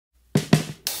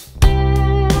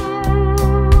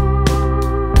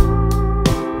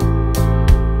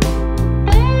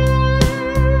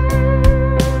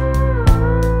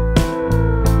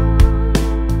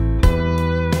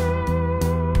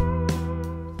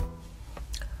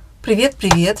Привет,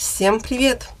 привет, всем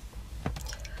привет!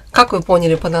 Как вы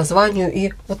поняли по названию,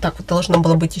 и вот так вот должно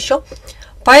было быть еще,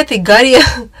 по этой горе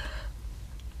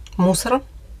мусора,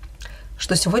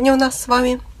 что сегодня у нас с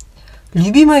вами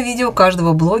любимое видео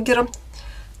каждого блогера.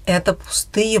 Это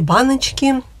пустые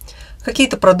баночки,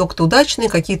 какие-то продукты удачные,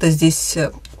 какие-то здесь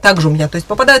также у меня. То есть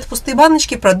попадают в пустые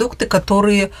баночки продукты,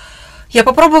 которые я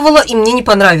попробовала и мне не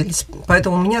понравились.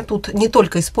 Поэтому у меня тут не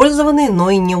только использованные,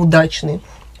 но и неудачные.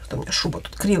 У меня шуба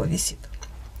тут криво висит.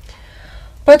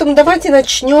 Поэтому давайте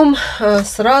начнем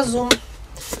сразу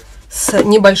с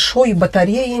небольшой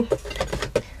батареи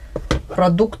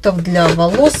продуктов для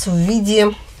волос в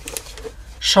виде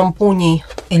шампуней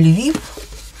Tel-Aviv.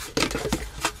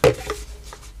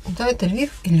 Да, это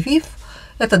Tel-Aviv.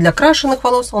 Это для крашеных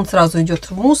волос. Он сразу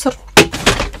идет в мусор.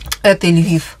 Это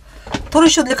Tel-Aviv. Тоже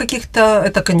еще для каких-то...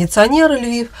 Это кондиционер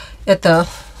Tel-Aviv. Это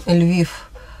Tel-Aviv.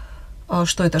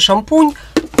 Что это? Шампунь.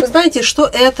 Вы знаете, что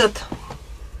этот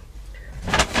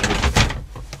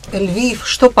Tel-Aviv,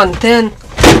 что Pantene,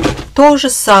 то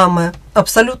же самое.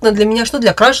 Абсолютно для меня, что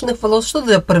для крашеных волос, что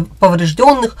для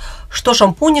поврежденных, что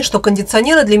шампуни, что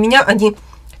кондиционеры. Для меня они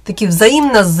такие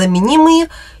взаимно заменимые.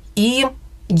 И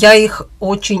я их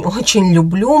очень-очень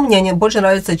люблю. Мне они больше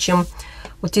нравятся, чем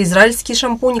вот те израильские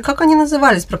шампуни. Как они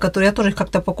назывались, про которые я тоже их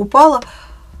как-то покупала.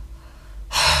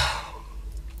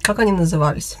 Как они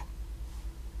назывались?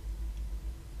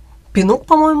 Пинук,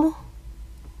 по-моему.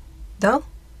 Да?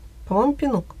 По-моему,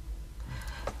 пинук.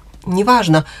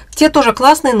 Неважно. Те тоже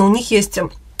классные, но у них есть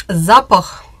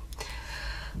запах.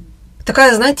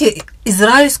 Такая, знаете,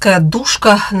 израильская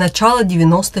душка начала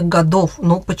 90-х годов.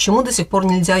 Но почему до сих пор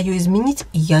нельзя ее изменить,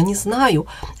 я не знаю.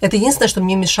 Это единственное, что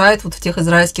мне мешает вот в тех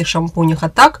израильских шампунях. А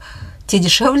так, те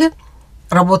дешевле,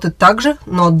 работают так же,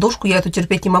 но отдушку я эту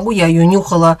терпеть не могу. Я ее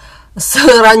нюхала с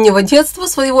раннего детства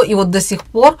своего, и вот до сих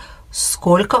пор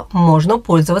сколько можно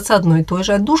пользоваться одной и той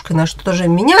же отдушкой. Надо что-то же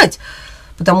менять,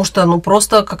 потому что, ну,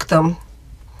 просто как-то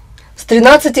с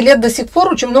 13 лет до сих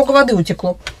пор очень много воды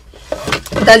утекло.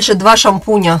 Дальше два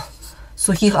шампуня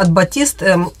сухих от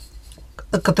Batiste,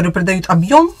 которые придают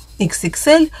объем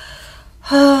XXL.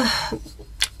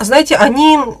 Знаете,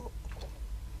 они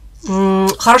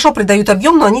хорошо придают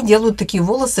объем, но они делают такие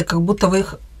волосы, как будто вы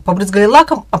их побрызгали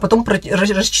лаком, а потом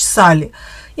расчесали.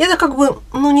 И это как бы,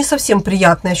 ну, не совсем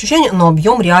приятное ощущение, но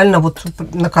объем реально вот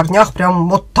на корнях прям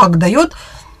вот так дает.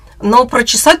 Но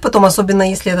прочесать потом, особенно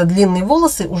если это длинные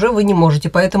волосы, уже вы не можете.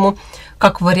 Поэтому,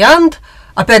 как вариант,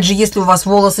 опять же, если у вас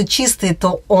волосы чистые,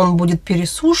 то он будет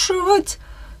пересушивать.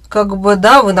 Как бы,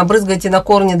 да, вы набрызгаете на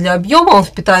корни для объема, он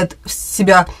впитает в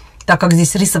себя, так как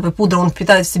здесь рисовая пудра, он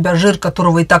впитает в себя жир,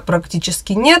 которого и так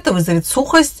практически нет, и вызовет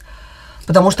сухость.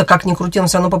 Потому что, как ни крути, он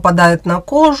все равно попадает на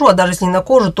кожу, а даже если не на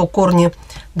кожу, то корни,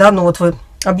 да, ну вот вы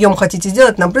объем хотите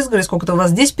сделать, набрызгали, сколько-то у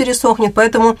вас здесь пересохнет,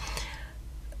 поэтому,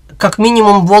 как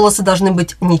минимум, волосы должны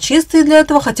быть нечистые для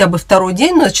этого, хотя бы второй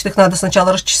день, значит, их надо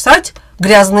сначала расчесать,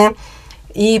 грязные,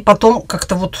 и потом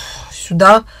как-то вот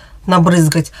сюда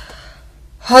набрызгать.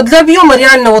 А для объема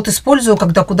реально вот использую,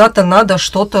 когда куда-то надо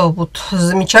что-то, вот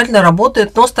замечательно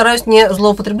работает, но стараюсь не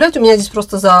злоупотреблять, у меня здесь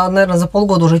просто наверное, за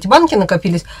полгода уже эти банки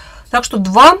накопились. Так что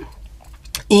 2,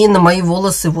 и на мои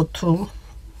волосы вот,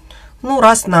 ну,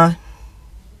 раз на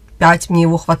 5 мне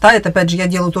его хватает. Опять же, я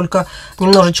делаю только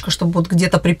немножечко, чтобы вот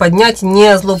где-то приподнять,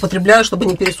 не злоупотребляю, чтобы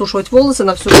не пересушивать волосы,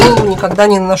 на всю голову никогда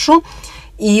не наношу.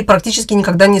 И практически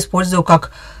никогда не использую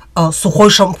как сухой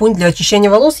шампунь для очищения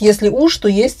волос. Если уж, то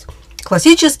есть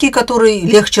классический, который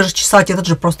легче расчесать, этот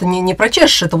же просто не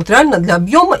прочешешь. Это вот реально для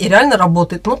объема и реально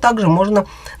работает. Но также можно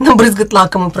набрызгать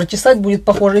лаком и прочесать, будет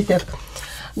похожий эффект.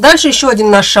 Дальше еще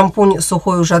один наш шампунь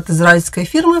сухой уже от израильской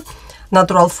фирмы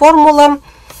Natural Formula.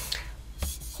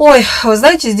 Ой, вы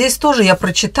знаете, здесь тоже я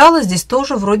прочитала, здесь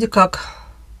тоже вроде как...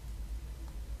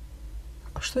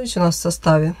 Что здесь у нас в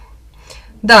составе?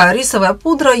 Да, рисовая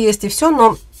пудра есть и все,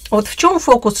 но вот в чем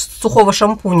фокус сухого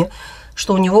шампуня?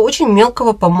 Что у него очень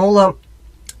мелкого помола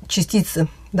частицы,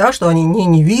 да, что они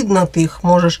не видно, ты их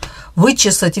можешь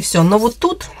вычесать и все. Но вот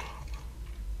тут...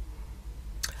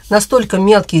 настолько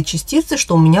мелкие частицы,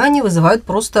 что у меня они вызывают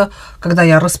просто, когда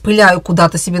я распыляю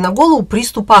куда-то себе на голову,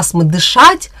 приступ астмы.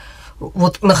 Дышать,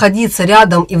 вот находиться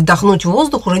рядом и вдохнуть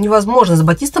воздух уже невозможно. С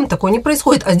Батистом такое не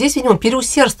происходит. А здесь, видимо,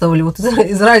 переусердствовали. Вот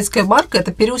израильская марка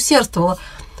это переусердствовала.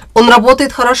 Он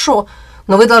работает хорошо,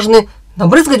 но вы должны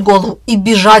набрызгать голову и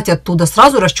бежать оттуда.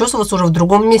 Сразу расчесываться уже в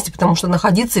другом месте, потому что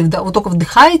находиться и вы только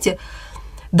вдыхаете.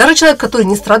 Даже человек, который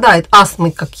не страдает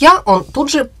астмой, как я, он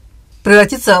тут же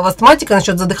превратиться в астматика,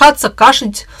 начнет задыхаться,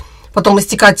 кашлять, потом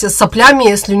истекать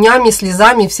соплями, слюнями,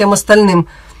 слезами и всем остальным.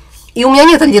 И у меня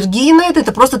нет аллергии на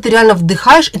это просто ты реально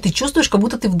вдыхаешь, и ты чувствуешь, как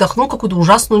будто ты вдохнул какую-то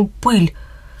ужасную пыль.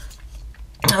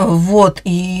 Вот,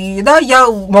 и да, я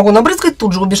могу набрызгать,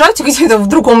 тут же убежать где-то в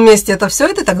другом месте это все,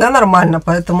 это тогда нормально.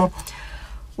 Поэтому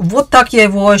вот так я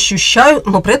его ощущаю,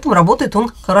 но при этом работает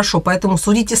он хорошо. Поэтому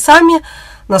судите сами,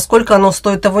 насколько оно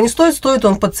стоит, того не стоит. Стоит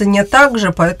он по цене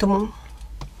также, поэтому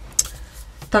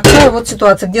такая вот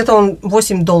ситуация. Где-то он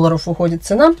 $8 уходит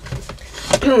цена.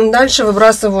 Дальше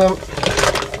выбрасываю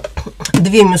 2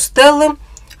 мюстеллы,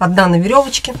 одна на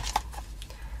веревочке.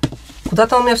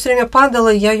 Куда-то у меня все время падала,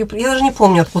 я даже не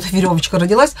помню, откуда веревочка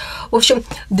родилась. В общем,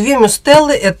 2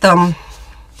 мюстеллы, это,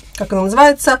 как она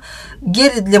называется,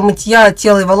 гель для мытья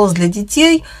тела и волос для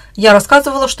детей. Я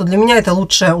рассказывала, что для меня это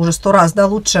лучшая, уже 100 раз, да,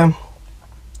 лучшая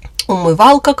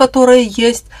умывалка, которая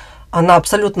есть. Она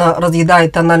абсолютно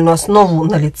разъедает тональную основу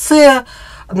на лице,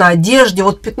 на одежде.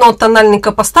 Вот пятно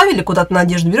тональника поставили куда-то на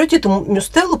одежду, берете эту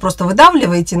мюстеллу, просто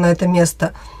выдавливаете на это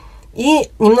место и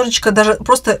немножечко даже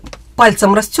просто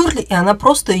пальцем растерли, и она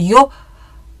просто ее,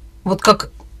 вот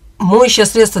как моющее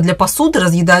средство для посуды,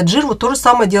 разъедает жир. Вот то же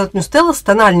самое делает мюстелла с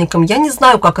тональником. Я не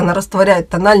знаю, как она растворяет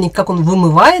тональник, как он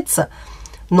вымывается,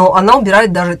 но она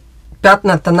убирает даже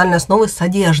пятна тональной основы с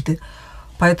одежды.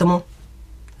 Поэтому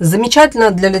замечательно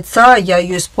для лица, я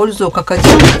ее использую как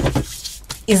один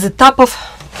из этапов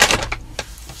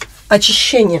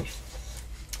очищения.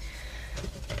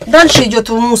 Дальше идет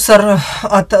в мусор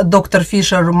от доктор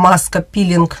Фишер маска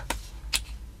пилинг.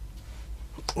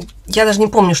 Я даже не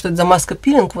помню, что это за маска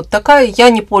пилинг. Вот такая. Я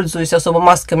не пользуюсь особо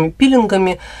масками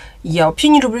пилингами. Я вообще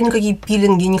не люблю никакие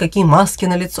пилинги, никакие маски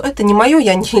на лицо. Это не мое,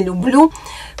 я не люблю.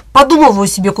 Подумываю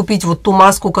себе купить вот ту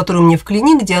маску, которую мне в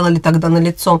клиник делали тогда на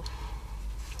лицо.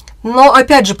 Но,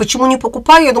 опять же, почему не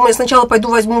покупаю? Я думаю, я сначала пойду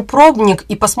возьму пробник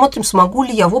и посмотрим, смогу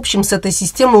ли я, в общем, с этой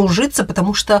системой ужиться,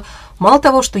 потому что мало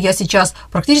того, что я сейчас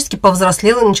практически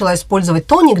повзрослела, начала использовать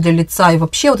тоник для лица, и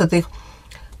вообще вот эта их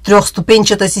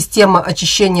трехступенчатая система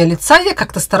очищения лица, я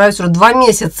как-то стараюсь уже 2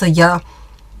 месяца, я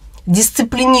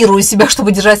дисциплинирую себя,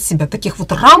 чтобы держать себя в таких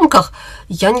вот рамках.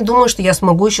 Я не думаю, что я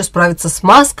смогу еще справиться с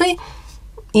маской,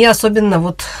 и особенно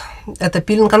вот эта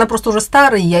пилинг, она просто уже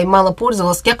старая, я ей мало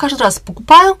пользовалась. Я каждый раз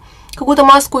покупаю какую-то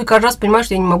маску и каждый раз понимаю,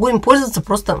 что я не могу им пользоваться,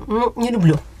 просто не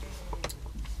люблю.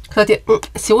 Кстати,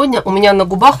 сегодня у меня на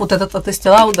губах вот этот от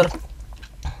Estee Lauder,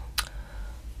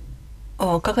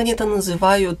 как они это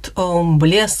называют,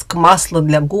 блеск, масло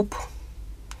для губ.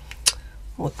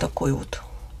 Вот такой вот.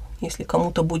 Если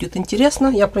кому-то будет интересно,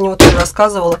 я про него тоже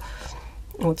рассказывала.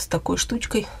 Вот с такой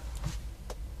штучкой.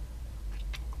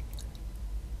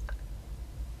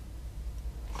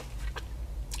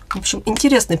 В общем,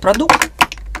 интересный продукт.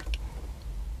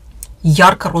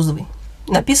 Ярко-розовый.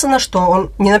 Написано, что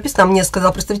он... Не написано, а мне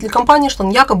сказал представитель компании, что он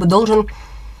якобы должен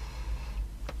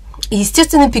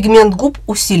естественный пигмент губ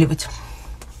усиливать.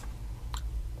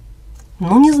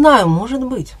 Ну, не знаю, может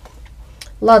быть.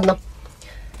 Ладно.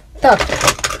 Так,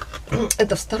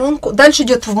 это в сторонку. Дальше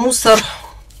идет в мусор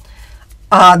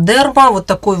Дерма. Вот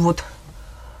такой вот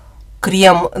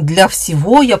крем для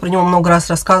всего. Я про него много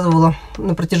раз рассказывала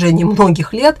на протяжении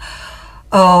многих лет.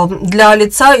 Для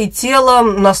лица и тела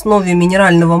на основе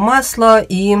минерального масла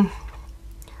и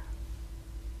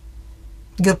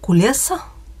геркулеса.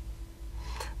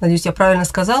 Надеюсь, я правильно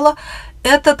сказала.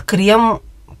 Этот крем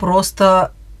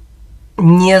просто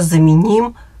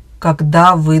незаменим,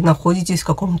 когда вы находитесь в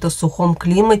каком-то сухом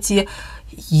климате.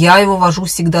 Я его вожу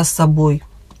всегда с собой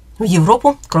в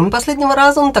Европу, кроме последнего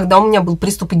раза. Но тогда у меня был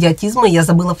приступ идиотизма, и я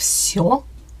забыла все.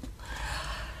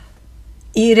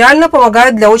 И реально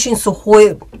помогает для очень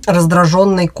сухой,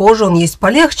 раздраженной кожи. Он есть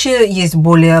полегче, есть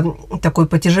более такой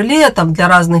потяжелее, там для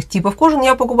разных типов кожи.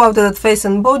 Я покупаю вот этот Face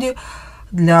and Body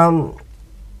для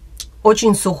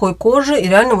очень сухой кожи. И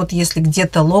реально вот если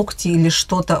где-то локти или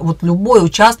что-то, вот любой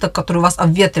участок, который у вас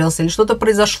обветрился или что-то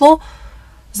произошло,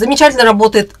 замечательно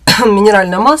работает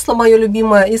минеральное масло, мое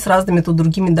любимое, и с разными тут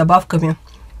другими добавками.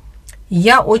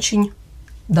 Я очень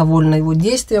довольна его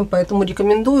действием, поэтому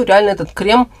рекомендую реально этот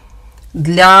крем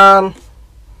для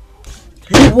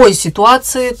любой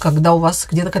ситуации, когда у вас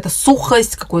где-то какая-то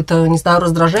сухость, какое-то, не знаю,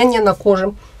 раздражение на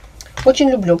коже. Очень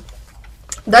люблю.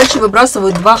 Дальше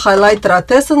выбрасываю 2 хайлайтера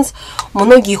от Essence.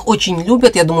 Многие их очень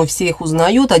любят, я думаю, все их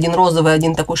узнают. Один розовый,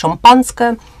 один такой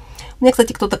шампанское. Мне,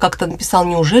 кстати, кто-то как-то написал: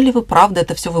 неужели вы правда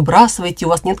это все выбрасываете? У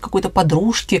вас нет какой-то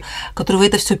подружки, которой вы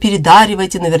это все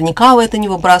передариваете? Наверняка вы это не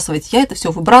выбрасываете. Я это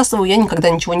все выбрасываю, я никогда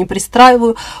ничего не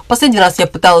пристраиваю. Последний раз я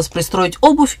пыталась пристроить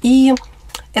обувь, и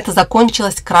это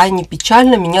закончилось крайне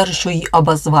печально. Меня же еще и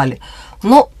обозвали.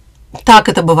 Но так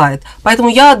это бывает. Поэтому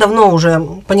я давно уже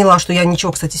поняла, что я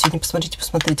ничего... Кстати, сегодня посмотрите,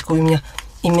 какой у меня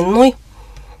именной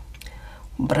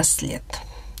браслет.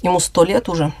 Ему 100 лет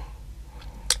уже.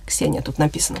 Ksenia тут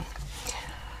написано.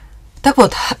 Так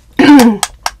вот,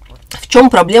 в чем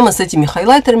проблема с этими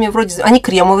хайлайтерами? Вроде они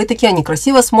кремовые такие, они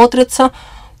красиво смотрятся,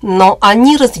 но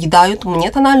они разъедают мне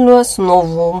тональную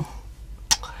основу.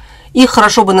 Их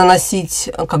хорошо бы наносить,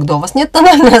 когда у вас нет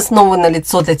тональной основы на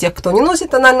лицо, для тех, кто не носит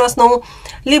тональную основу.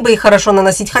 Либо их хорошо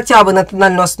наносить хотя бы на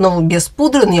тональную основу без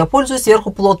пудры, но я пользуюсь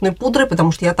сверху плотной пудрой,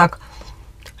 потому что я так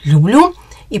люблю.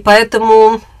 И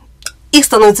поэтому их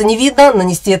становится не видно,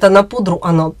 нанести это на пудру,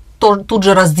 оно тут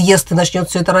же разъест и начнет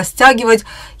все это растягивать.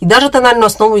 И даже тональную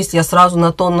основу, если я сразу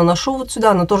на тон наношу вот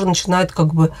сюда, она тоже начинает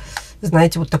как бы,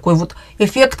 знаете, вот такой вот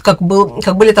эффект, как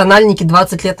были тональники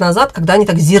 20 лет назад, когда они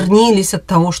так зернились от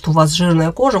того, что у вас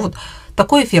жирная кожа. Вот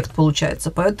такой эффект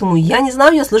получается. Поэтому я не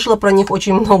знаю, я слышала про них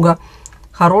очень много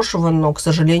хорошего, но, к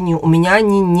сожалению, у меня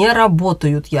они не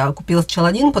работают. Я купила сначала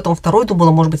один, потом второй,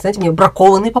 думала, может быть, знаете, мне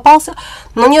бракованный попался.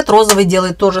 Но нет, розовый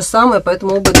делает то же самое,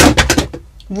 поэтому оба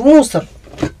в мусор.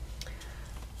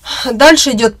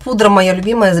 Дальше идет пудра, моя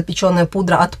любимая запеченная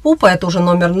пудра от Пупа. Это уже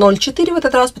номер 0,4 в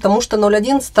этот раз, потому что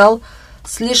 0,1 стал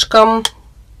слишком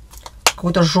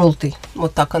какой-то желтый.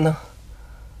 Вот так она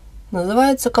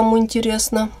называется, кому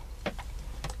интересно.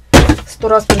 100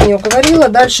 раз про нее говорила.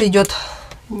 Дальше идет...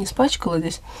 Не испачкала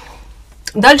здесь.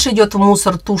 Дальше идет в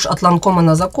мусор тушь от Lancome,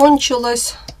 она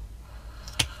закончилась.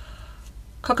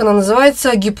 Как она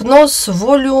называется? Гипноз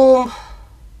Волюм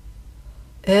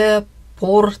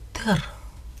Портер.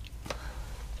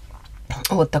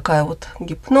 Вот такая вот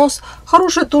гипноз.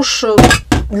 Хорошая тушь,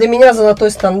 для меня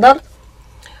золотой стандарт.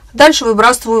 Дальше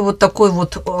выбрасываю вот такой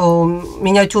вот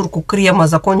миниатюрку крема,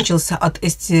 закончился от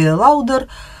Estee Lauder.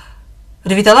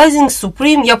 Revitalizing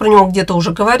Supreme, я про него где-то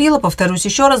уже говорила, повторюсь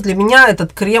еще раз. Для меня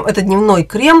этот крем, это дневной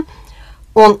крем,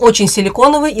 он очень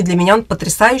силиконовый, и для меня он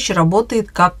потрясающе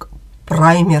работает как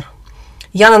праймер.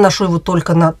 Я наношу его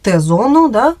только на Т-зону,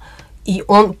 да, и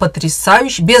он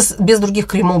потрясающий, без других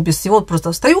кремов, без всего,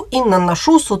 просто встаю и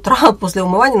наношу с утра после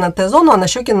умывания на Т-зону, а на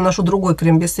щеки наношу другой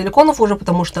крем без силиконов уже,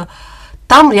 потому что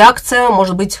там реакция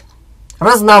может быть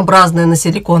разнообразная на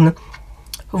силиконы.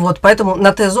 Вот, поэтому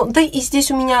на Т-зону, да и здесь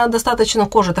у меня достаточно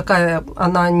кожа такая,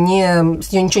 она не,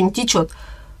 с нее ничего не течет.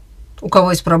 У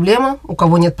кого есть проблема, у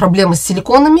кого нет проблемы с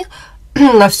силиконами,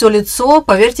 на все лицо,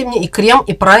 поверьте мне, и крем,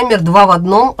 и праймер 2 в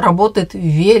 1 работает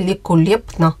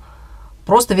великолепно.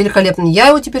 Просто великолепно. Я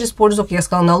его теперь использую, как я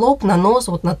сказала, на лоб, на нос,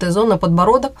 вот на Т-зону, на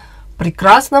подбородок.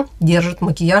 Прекрасно держит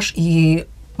макияж, и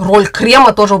роль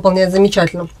крема тоже выполняет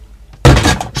замечательно.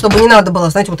 Чтобы не надо было,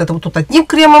 знаете, вот это вот тут одним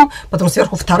кремом, потом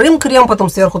сверху вторым кремом, потом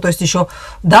сверху, то есть еще,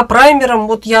 да, праймером.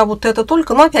 Вот я вот это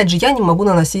только, но опять же, я не могу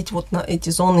наносить вот на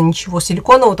эти зоны ничего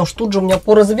силиконового, потому что тут же у меня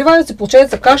поры забиваются, и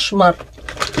получается кошмар.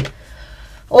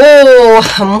 О,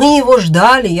 мы его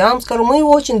ждали, я вам скажу, мы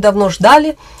его очень давно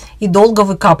ждали и долго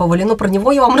выкапывали, но про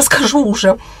него я вам расскажу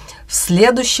уже в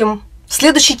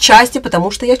следующей части, потому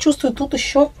что я чувствую, тут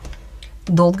еще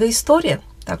долгая история.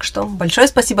 Так что большое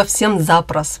спасибо всем за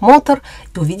просмотр.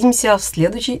 И увидимся в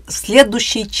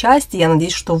следующей части. Я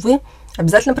надеюсь, что вы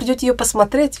обязательно придете ее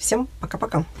посмотреть. Всем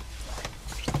пока-пока.